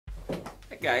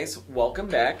Alright guys, welcome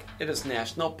back. It is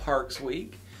National Parks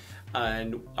Week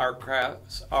and our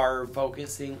crafts are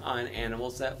focusing on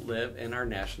animals that live in our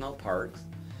national parks.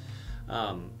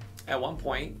 At one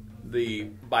point, the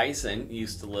bison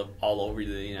used to live all over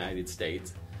the United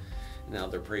States. Now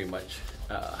they're pretty much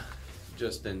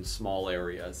just in small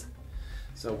areas.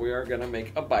 So we are going to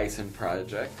make a bison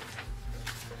project.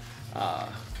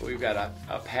 We've got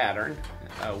a pattern.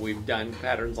 We've done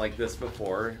patterns like this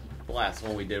before. The last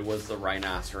one we did was the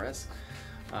rhinoceros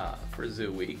for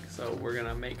Zoo Week. So we're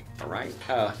gonna make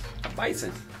a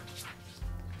bison.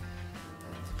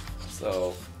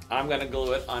 So I'm gonna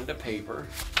glue it onto paper.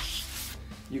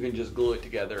 You can just glue it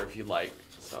together if you like.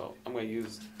 So I'm gonna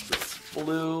use this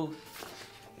blue,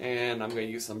 and I'm gonna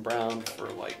use some brown for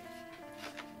like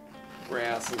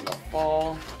grass in the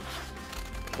fall.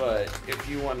 But if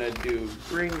you want to do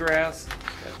green grass,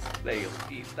 they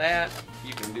eat that.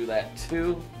 You can do that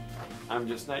too. I'm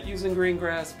just not using green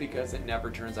grass because it never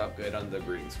turns out good on the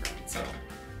green screen. So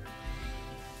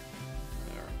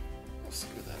there, we'll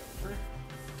scoot that over,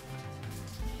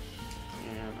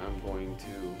 and I'm going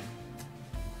to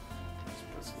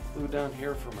just put some glue down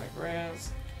here for my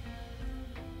grass.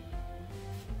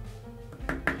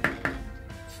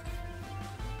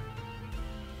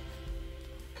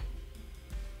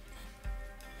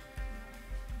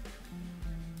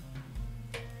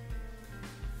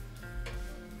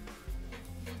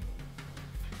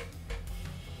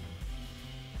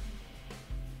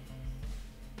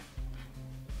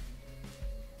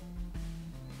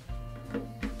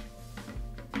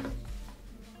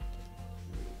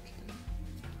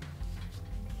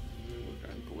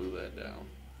 Down.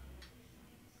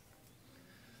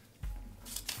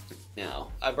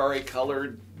 Now, I've already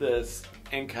colored this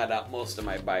and cut out most of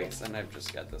my bison. I've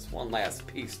just got this one last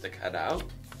piece to cut out,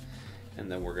 and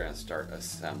then we're going to start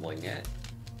assembling it.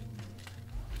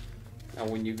 Now,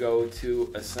 when you go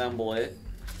to assemble it,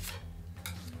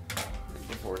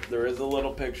 there is a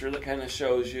little picture that kind of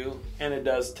shows you, and it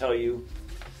does tell you,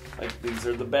 like, these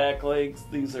are the back legs,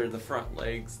 these are the front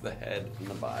legs, the head, and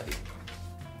the body.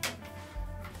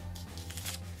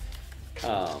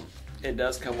 It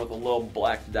does come with a little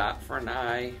black dot for an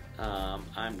eye.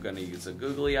 I'm going to use a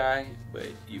googly eye, but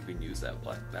you can use that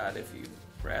black dot if you'd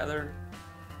rather.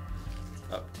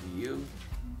 It's up to you.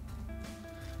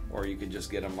 Or you could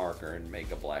just get a marker and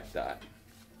make a black dot.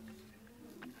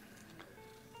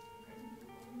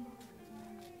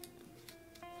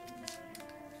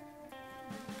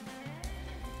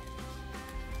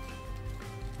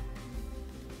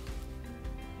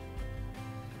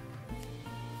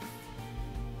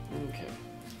 Okay,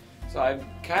 so I've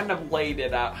kind of laid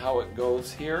it out how it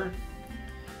goes here,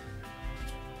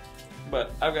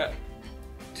 but I've got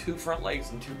two front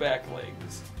legs and two back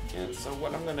legs, and so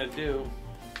what I'm going to do,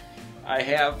 I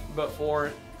have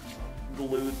before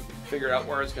figured out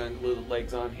where I was going to glue the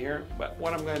legs on here, but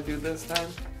what I'm going to do this time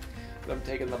is I'm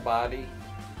taking the body,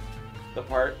 the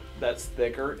part that's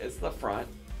thicker is the front,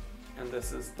 and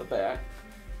this is the back.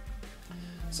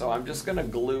 So I'm just going to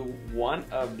glue one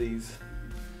of these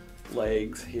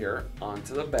legs here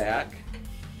onto the back,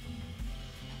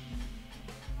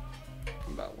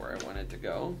 about where I want it to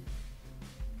go.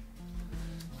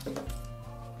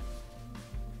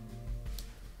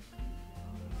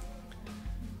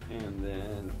 And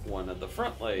then one of the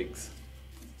front legs.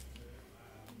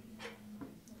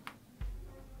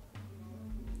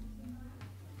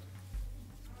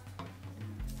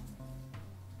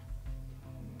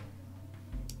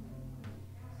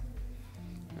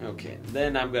 Okay,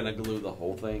 then I'm going to glue the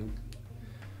whole thing.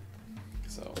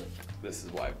 So this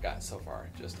is what I've got so far,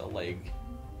 just a leg,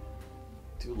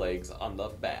 two legs on the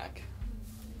back.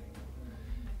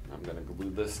 I'm going to glue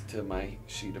this to my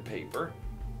sheet of paper.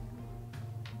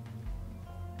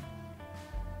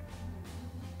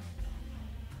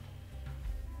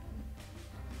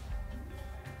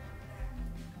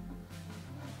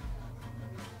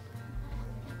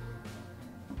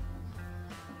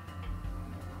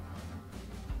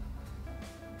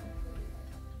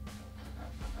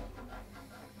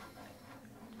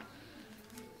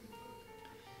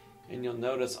 And you'll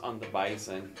notice on the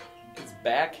bison, his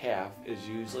back half is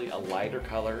usually a lighter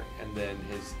color, and then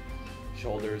his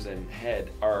shoulders and head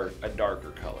are a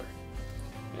darker color.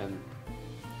 And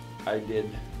I did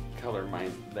color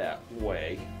mine that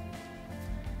way.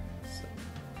 So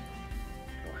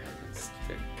go ahead and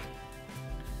stick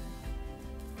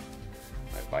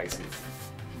my bison's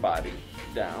body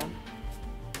down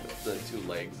with the two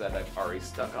legs that I've already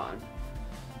stuck on.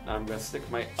 Now I'm going to stick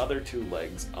my other two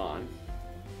legs on.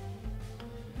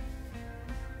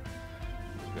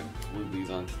 I'm going to glue these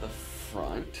onto the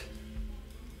front.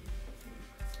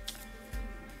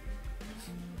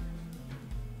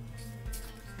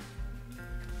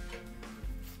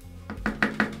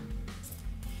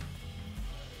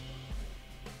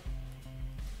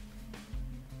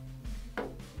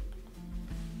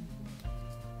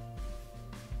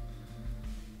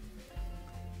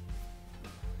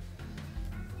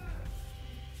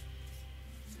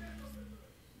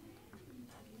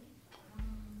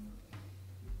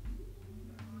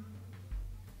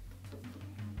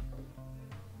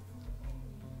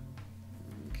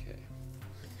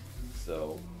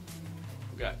 So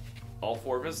we've got all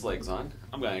 4 of his legs on.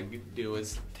 I'm going to do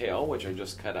his tail, which I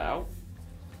just cut out.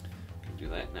 Do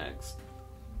that next.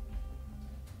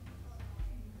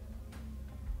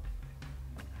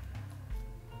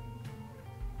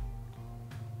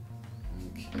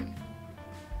 Okay.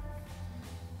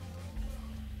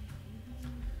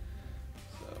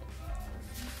 So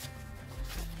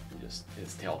just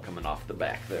his tail coming off the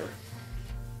back there.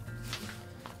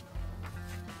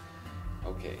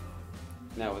 Okay.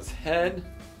 Now his head,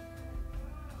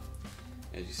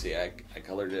 as you see, I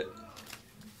colored it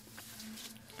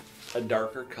a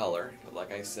darker color. But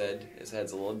like I said, his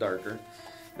head's a little darker.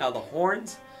 Now the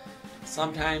horns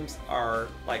sometimes are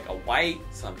like a white,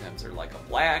 sometimes they're like a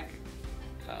black.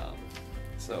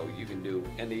 So you can do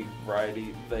any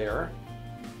variety there.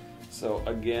 So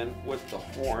again, with the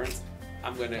horns,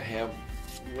 I'm going to have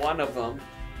one of them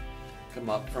come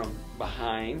up from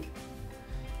behind,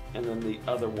 and then the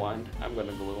other one I'm going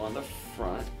to glue on the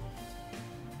front.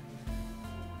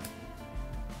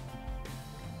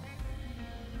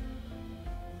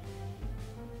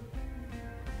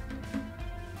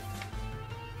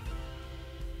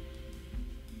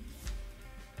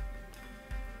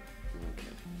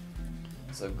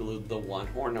 So I've glued the one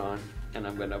horn on, and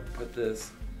I'm going to put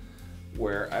this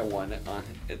where I want it on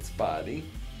its body.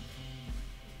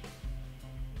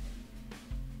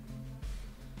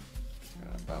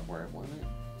 About where I want it.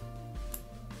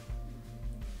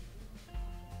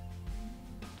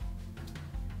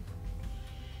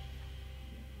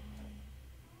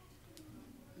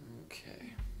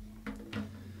 Okay.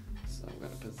 So I'm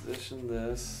going to position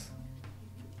this.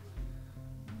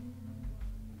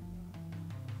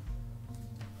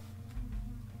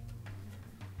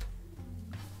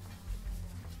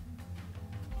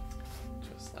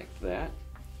 Like that.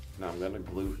 Now I'm going to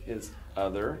glue his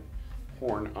other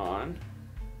horn on.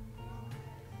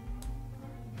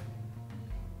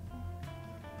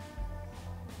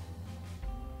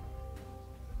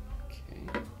 Okay.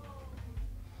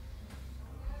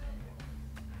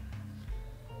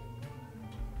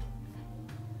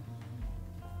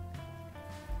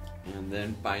 And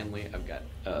then finally I've got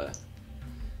like I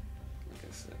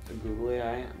said, a googly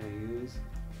eye I'm going to use. So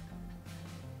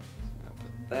I'll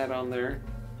put that on there.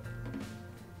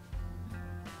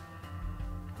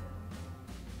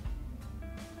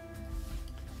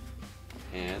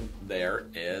 And there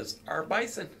is our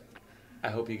bison. I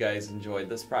hope you guys enjoyed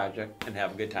this project and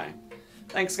have a good time.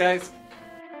 Thanks, guys.